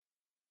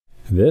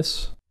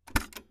This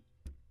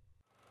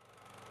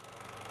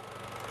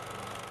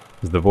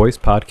is the Voice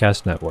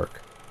Podcast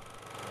Network.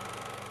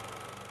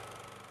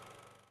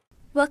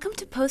 Welcome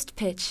to Post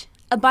Pitch,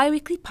 a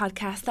bi-weekly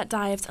podcast that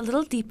dives a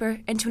little deeper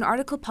into an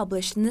article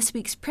published in this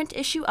week's print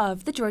issue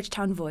of the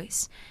Georgetown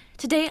Voice.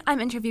 Today, I'm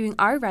interviewing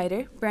our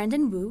writer,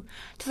 Brandon Wu,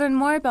 to learn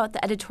more about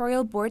the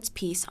editorial board's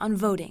piece on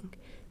voting.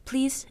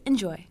 Please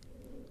enjoy.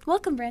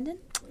 Welcome, Brandon.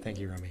 Thank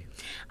you, Romy.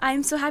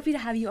 I'm so happy to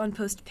have you on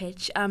Post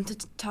Pitch to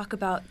talk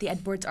about the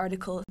Ed Board's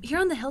article. Here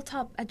on the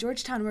hilltop at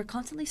Georgetown, we're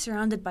constantly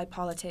surrounded by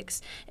politics.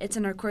 It's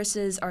in our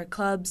courses, our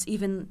clubs,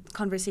 even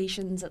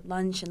conversations at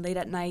lunch and late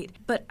at night.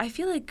 But I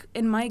feel like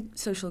in my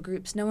social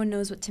groups, no one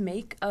knows what to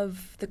make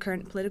of the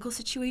current political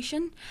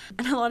situation.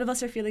 And a lot of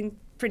us are feeling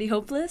pretty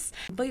hopeless.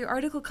 But your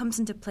article comes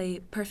into play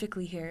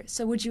perfectly here.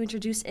 So would you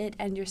introduce it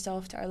and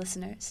yourself to our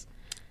listeners?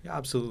 Yeah,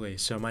 absolutely.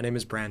 So my name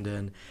is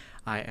Brandon.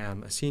 I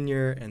am a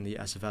senior in the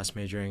SFS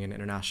majoring in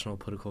international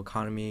political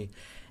economy,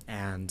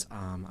 and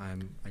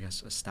I'm,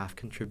 a staff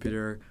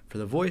contributor for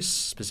The Voice,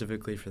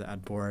 specifically for the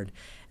Ed Board.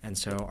 And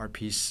so our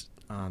piece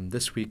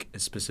this week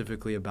is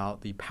specifically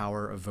about the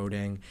power of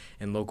voting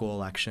in local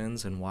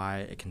elections and why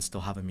it can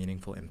still have a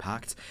meaningful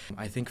impact.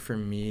 I think for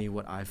me,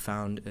 what I've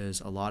found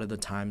is a lot of the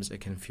times it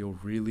can feel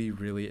really,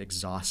 really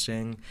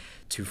exhausting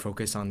to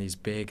focus on these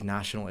big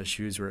national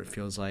issues where it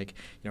feels like,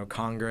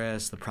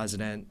 Congress, the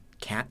president,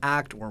 can't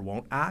act or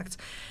won't act.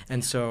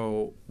 And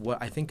so what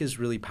I think is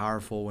really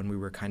powerful when we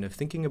were kind of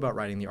thinking about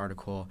writing the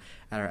article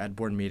at our Ed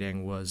Board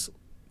meeting was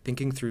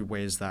thinking through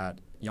ways that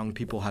young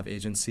people have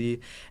agency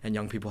and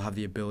young people have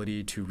the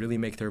ability to really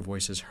make their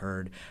voices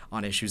heard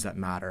on issues that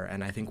matter.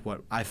 And I think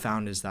what I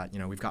found is that,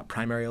 we've got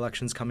primary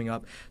elections coming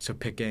up. So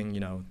picking,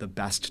 the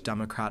best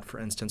Democrat, for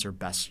instance, or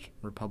best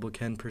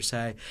Republican per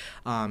se,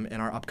 in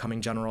our upcoming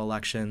general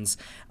elections,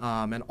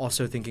 and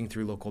also thinking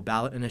through local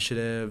ballot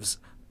initiatives,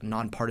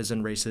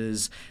 nonpartisan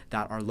races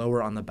that are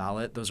lower on the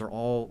ballot. Those are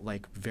all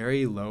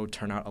very low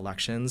turnout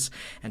elections.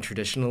 And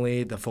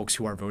traditionally, the folks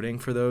who are voting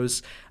for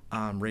those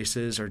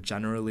races are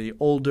generally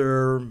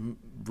older,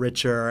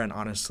 richer, and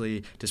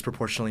honestly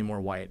disproportionately more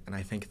white. And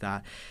I think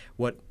that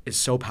what is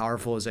so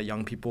powerful is that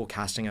young people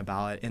casting a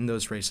ballot in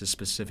those races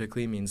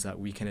specifically means that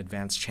we can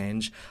advance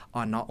change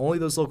on not only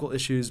those local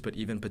issues, but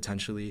even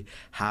potentially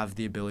have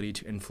the ability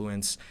to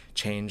influence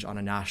change on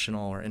a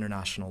national or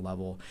international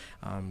level.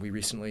 We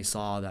recently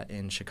saw that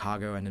in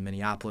Chicago and in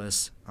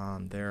Minneapolis,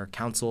 their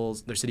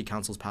city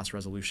councils passed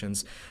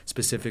resolutions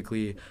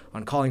specifically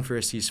on calling for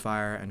a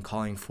ceasefire and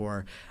calling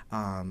for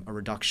a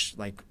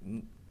reduction,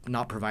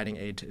 not providing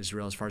aid to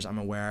Israel as far as I'm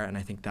aware. And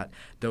I think that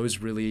those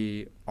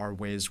really are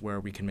ways where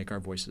we can make our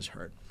voices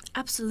heard.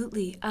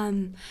 Absolutely. A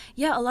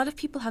lot of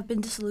people have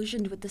been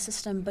disillusioned with the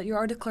system, but your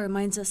article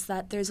reminds us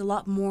that there's a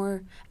lot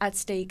more at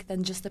stake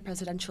than just the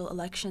presidential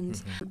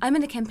elections. Mm-hmm. I'm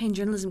in a campaign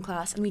journalism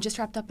class, and we just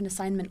wrapped up an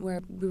assignment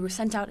where we were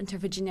sent out into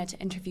Virginia to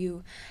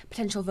interview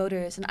potential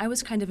voters, and I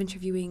was kind of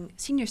interviewing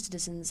senior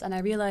citizens, and I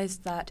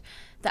realized that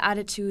the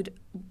attitude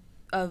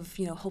of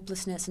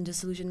hopelessness and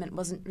disillusionment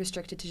wasn't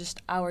restricted to just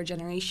our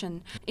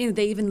generation.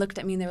 They even looked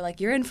at me and they were like,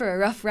 "You're in for a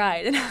rough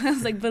ride," and I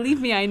was like, "Believe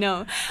me, I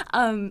know."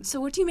 So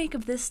what do you make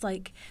of this,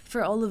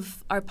 for all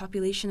of our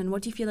population, and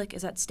what do you feel like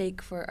is at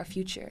stake for our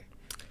future?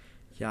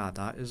 Yeah,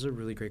 that is a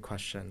really great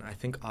question. I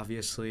think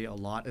obviously a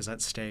lot is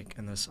at stake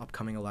in this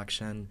upcoming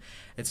election.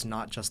 It's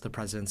not just the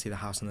presidency, the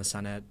House, and the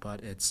Senate,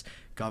 but it's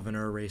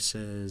governor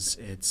races,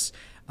 it's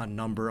a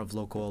number of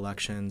local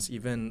elections,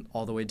 even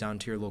all the way down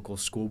to your local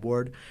school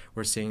board.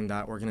 We're seeing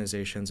that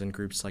organizations and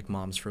groups like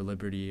Moms for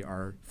Liberty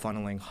are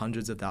funneling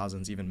hundreds of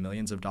thousands, even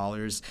millions of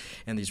dollars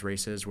in these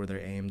races where they're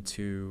aimed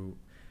to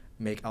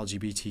make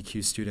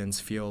LGBTQ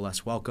students feel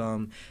less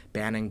welcome,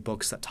 banning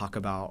books that talk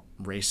about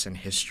race and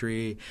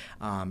history,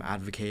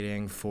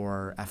 advocating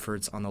for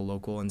efforts on the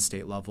local and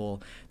state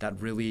level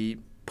that really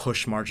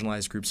push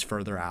marginalized groups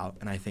further out.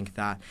 And I think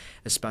that,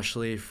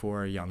 especially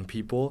for young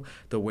people,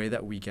 the way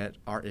that we get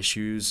our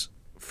issues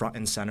front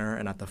and center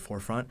and at the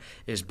forefront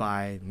is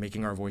by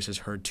making our voices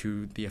heard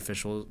to the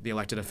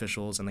elected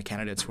officials and the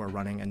candidates who are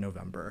running in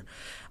November.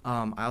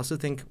 I also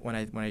think when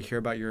I hear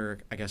about your,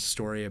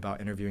 story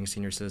about interviewing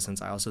senior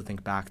citizens, I also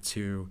think back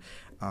to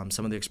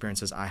some of the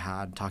experiences I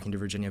had talking to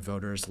Virginia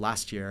voters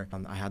last year.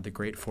 I had the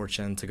great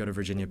fortune to go to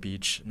Virginia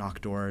Beach, knock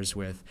doors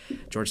with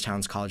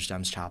Georgetown's College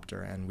Dems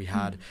chapter, and we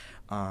had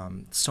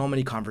so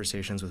many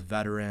conversations with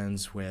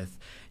veterans, with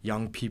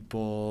young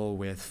people,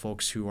 with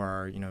folks who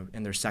are,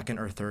 in their second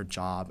or third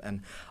job,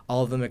 and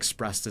all of them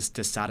expressed this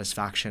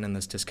dissatisfaction and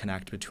this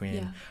disconnect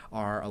between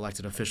our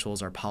elected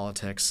officials, our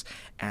politics,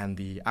 and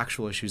the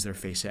actual issues they're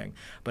facing.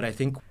 But I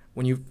think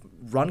when you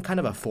run kind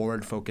of a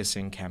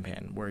forward-focusing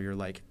campaign where you're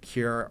like,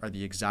 here are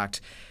the exact,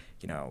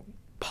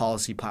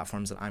 policy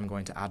platforms that I'm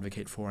going to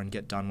advocate for and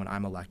get done when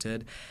I'm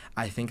elected,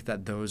 I think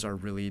that those are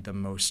really the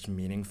most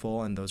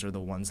meaningful, and those are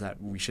the ones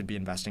that we should be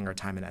investing our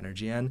time and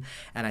energy in.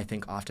 And I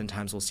think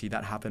oftentimes we'll see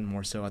that happen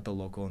more so at the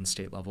local and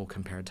state level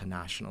compared to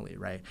nationally,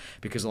 right?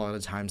 Because a lot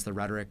of the times the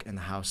rhetoric in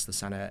the House, the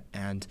Senate,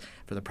 and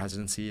for the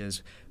presidency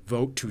is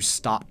vote to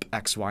stop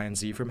X, Y, and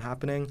Z from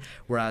happening.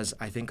 Whereas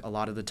I think a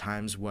lot of the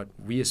times what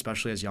we,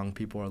 especially as young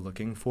people, are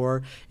looking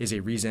for is a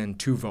reason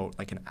to vote,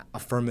 like an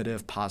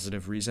affirmative,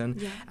 positive reason,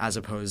 as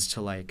opposed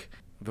to like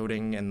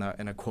voting in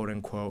a quote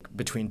unquote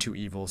between two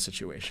evils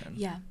situation.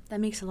 Yeah, that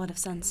makes a lot of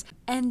sense.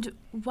 And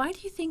why do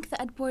you think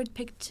the Ed Board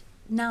picked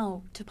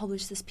now to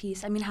publish this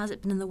piece? I mean, has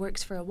it been in the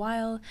works for a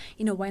while?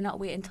 Why not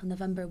wait until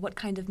November? What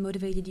kind of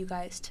motivated you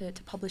guys to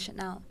publish it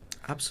now?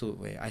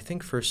 Absolutely. I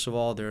think, first of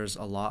all, there's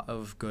a lot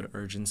of good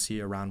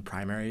urgency around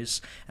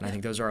primaries, and I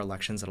think those are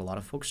elections that a lot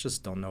of folks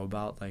just don't know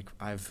about. Like,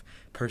 I've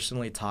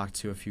personally talked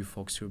to a few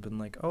folks who have been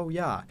like, oh,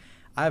 yeah,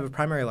 I have a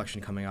primary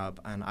election coming up,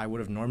 and I would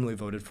have normally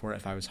voted for it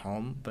if I was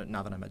home, but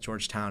now that I'm at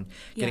Georgetown,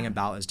 getting a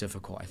ballot is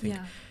difficult. I think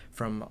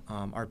from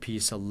our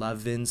piece,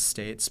 11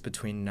 states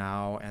between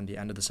now and the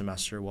end of the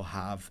semester will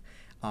have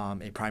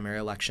a primary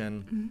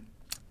election,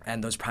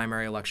 and those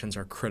primary elections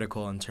are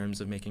critical in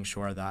terms of making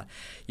sure that,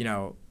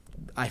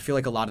 I feel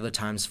like a lot of the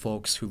times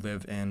folks who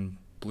live in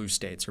blue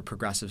states or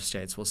progressive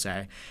states will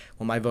say,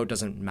 well, my vote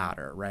doesn't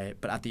matter, right?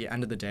 But at the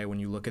end of the day, when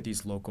you look at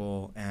these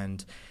local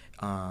and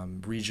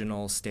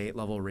regional state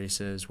level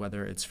races,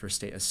 whether it's for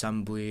state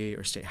assembly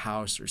or state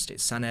house or state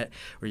senate,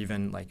 or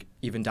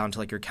even down to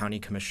like your county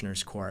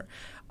commissioner's court,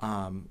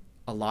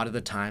 a lot of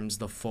the times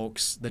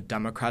the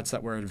Democrats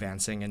that we're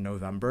advancing in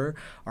November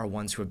are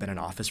ones who have been in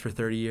office for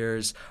 30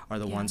 years, are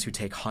the ones who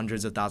take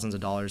hundreds of thousands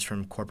of dollars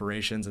from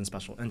corporations and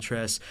special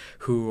interests,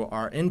 who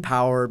are in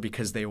power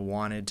because they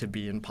wanted to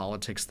be in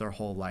politics their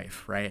whole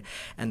life, right?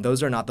 And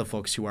those are not the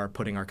folks who are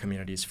putting our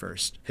communities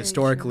first,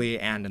 historically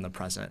and in the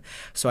present.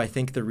 So I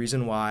think the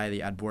reason why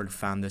the Ed Board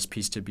found this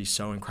piece to be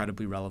so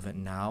incredibly relevant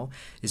now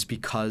is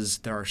because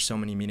there are so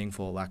many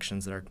meaningful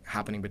elections that are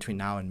happening between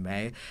now and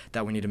May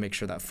that we need to make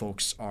sure that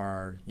folks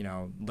are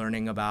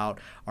learning about,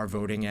 are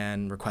voting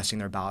in, requesting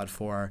their ballot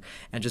for,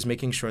 and just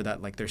making sure that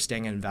like they're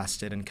staying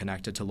invested and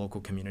connected to local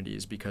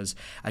communities, because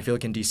I feel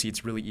like in DC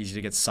it's really easy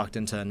to get sucked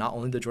into not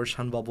only the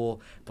Georgetown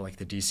bubble, but like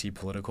the DC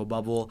political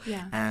bubble,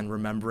 and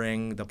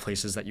remembering the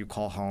places that you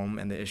call home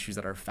and the issues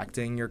that are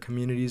affecting your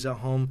communities at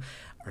home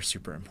are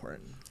super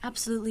important.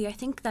 Absolutely. I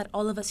think that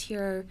all of us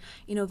here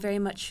are, very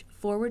much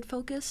forward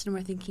focused, and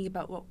we're thinking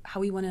about how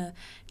we want to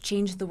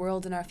change the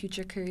world in our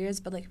future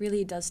careers, but like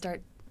really it does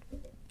start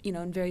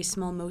in very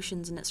small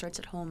motions, and it starts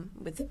at home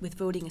with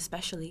voting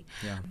especially.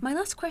 My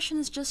last question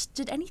is just,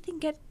 did anything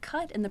get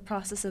cut in the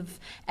process of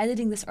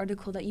editing this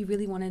article that you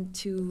really wanted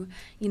to,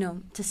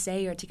 to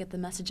say or to get the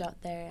message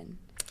out there?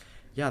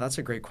 Yeah, that's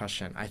a great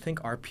question. I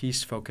think our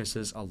piece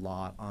focuses a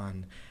lot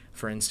on,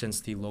 for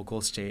instance, the local,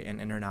 state, and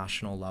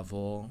international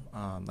level,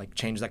 like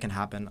change that can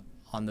happen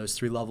on those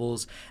three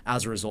levels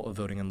as a result of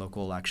voting in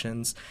local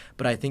elections.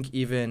 But I think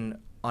even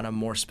on a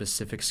more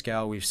specific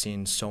scale, we've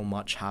seen so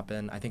much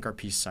happen. I think our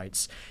piece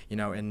cites,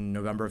 in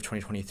November of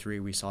 2023,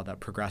 we saw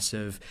that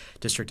progressive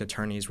district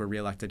attorneys were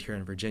reelected here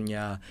in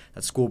Virginia,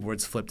 that school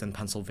boards flipped in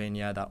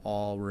Pennsylvania, that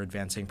all were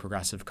advancing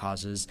progressive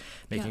causes,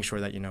 making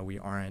sure that, we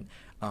aren't,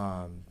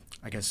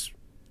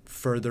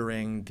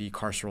 furthering the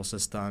carceral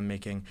system,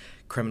 making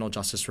criminal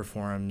justice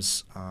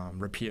reforms,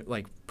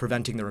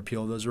 preventing the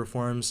repeal of those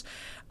reforms.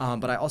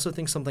 But I also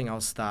think something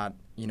else that,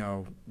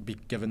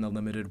 given the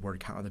limited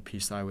word count of the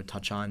piece that I would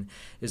touch on,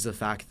 is the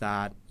fact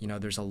that,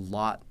 there's a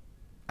lot.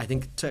 I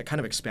think to kind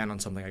of expand on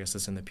something, I guess,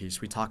 that's in the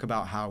piece, we talk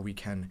about how we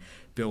can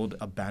build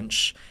a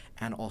bench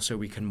and also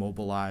we can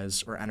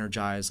mobilize or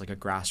energize like a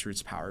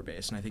grassroots power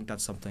base. And I think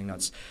that's something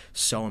that's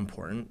so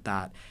important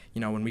that,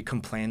 when we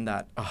complain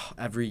that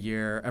every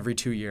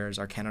 2 years,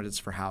 our candidates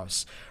for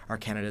House, our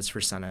candidates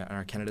for Senate, and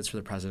our candidates for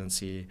the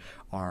presidency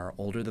are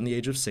older than the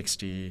age of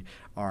 60,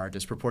 are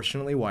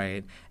disproportionately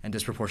white, and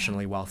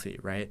disproportionately wealthy,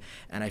 right?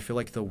 And I feel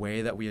like the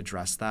way that we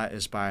address that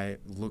is by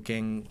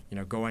looking,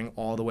 going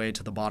all the way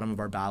to the bottom of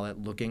our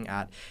ballot, looking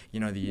at,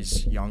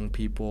 these young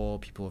people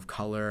of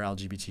color,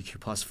 LGBTQ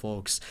plus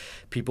folks,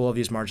 people of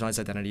these marginalized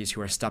identities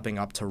who are stepping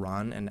up to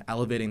run and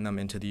elevating them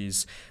into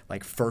these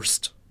like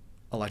first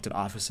elected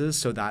offices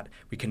so that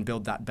we can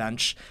build that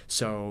bench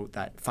so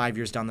that 5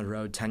 years down the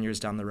road, 10 years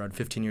down the road,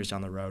 15 years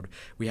down the road,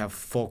 we have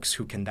folks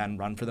who can then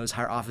run for those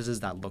higher offices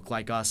that look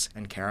like us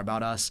and care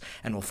about us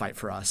and will fight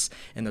for us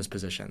in those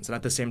positions. And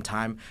at the same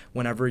time,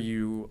 whenever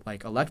you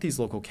elect these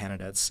local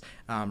candidates,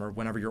 or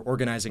whenever you're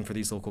organizing for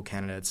these local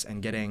candidates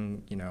and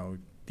getting,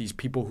 these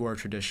people who are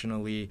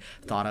traditionally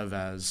thought of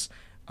as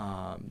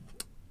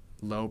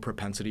low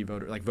propensity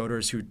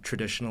voters who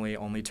traditionally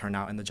only turn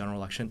out in the general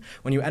election.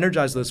 When you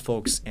energize those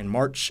folks in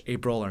March,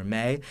 April, or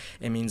May,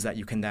 it means that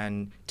you can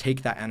then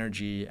take that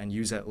energy and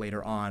use it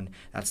later on.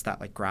 That's that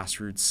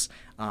grassroots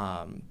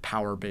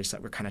power base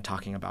that we're kind of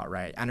talking about,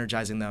 right?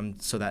 Energizing them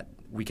so that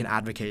we can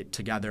advocate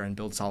together and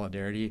build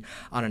solidarity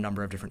on a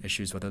number of different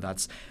issues, whether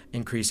that's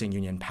increasing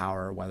union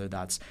power, whether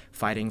that's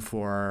fighting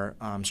for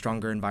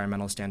stronger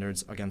environmental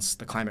standards against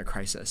the climate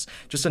crisis.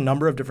 Just a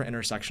number of different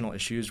intersectional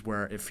issues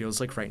where it feels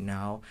like right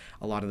now,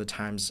 a lot of the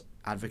times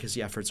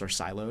advocacy efforts are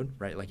siloed,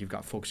 right? Like you've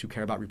got folks who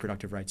care about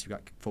reproductive rights, you've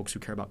got folks who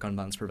care about gun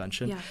violence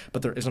prevention,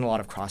 but there isn't a lot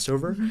of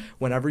crossover.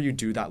 Whenever you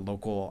do that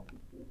local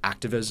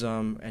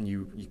activism and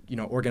you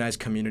organize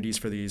communities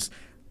for these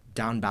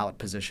down ballot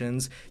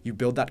positions, you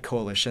build that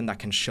coalition that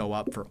can show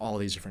up for all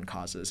these different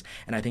causes.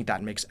 And I think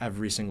that makes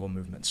every single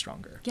movement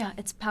stronger. Yeah,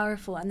 it's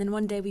powerful. And then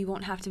one day we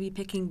won't have to be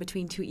picking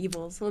between two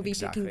evils. We'll be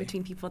Exactly. picking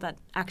between people that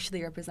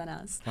actually represent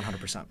us.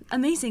 100%.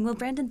 Amazing. Well,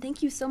 Brandon,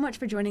 thank you so much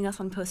for joining us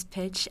on Post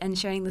Pitch and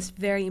sharing this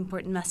very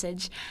important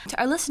message. To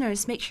our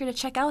listeners, make sure to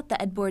check out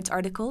the Ed Board's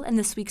article in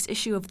this week's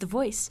issue of The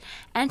Voice,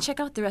 and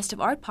check out the rest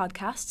of our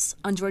podcasts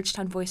on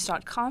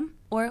georgetownvoice.com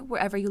or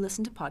wherever you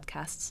listen to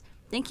podcasts.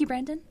 Thank you,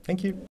 Brandon.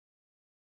 Thank you.